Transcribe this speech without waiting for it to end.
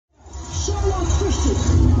Ben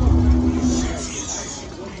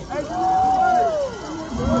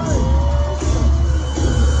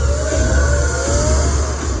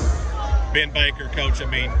Baker, coach, I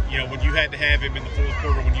mean, you know, when you had to have him in the fourth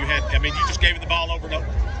quarter, when you had, I mean, you just gave him the ball over and over.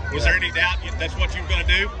 Was there any doubt that's what you were going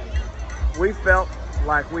to do? We felt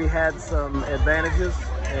like we had some advantages,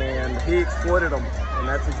 and he exploited them, and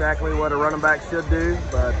that's exactly what a running back should do.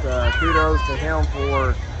 But kudos to him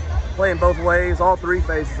for playing both ways, all three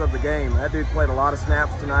phases of the game. That dude played a lot of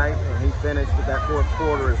snaps tonight, and he finished at that fourth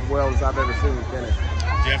quarter as well as I've ever seen him finish.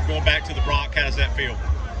 Jeff, going back to the Brock, how's that feel?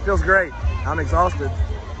 Feels great. I'm exhausted.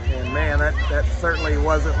 And man, that certainly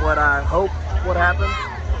wasn't what I hoped would happen.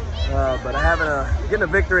 But getting a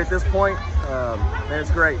victory at this point, man,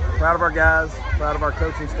 it's great. Proud of our guys, proud of our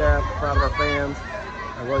coaching staff, proud of our fans.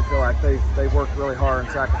 I really feel like they've worked really hard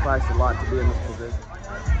and sacrificed a lot to be in this position.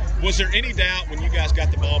 Was there any doubt when you guys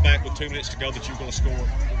got the ball back with 2 minutes to go that you were going to score?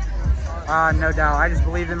 No doubt. I just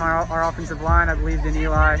believed in our offensive line. I believed in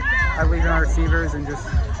Eli. I believed in our receivers, and just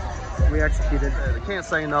we executed. I can't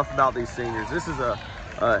say enough about these seniors. This is a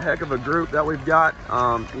heck of a group that we've got.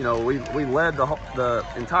 You know, we led the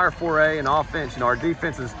entire 4A in offense. You know, our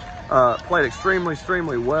defenses played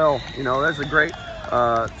extremely well. You know, there's a great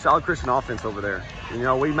Shiloh Christian offense over there. You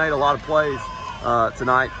know, we made a lot of plays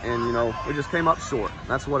tonight, and you know, we just came up short.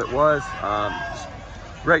 That's what it was.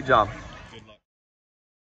 Great job.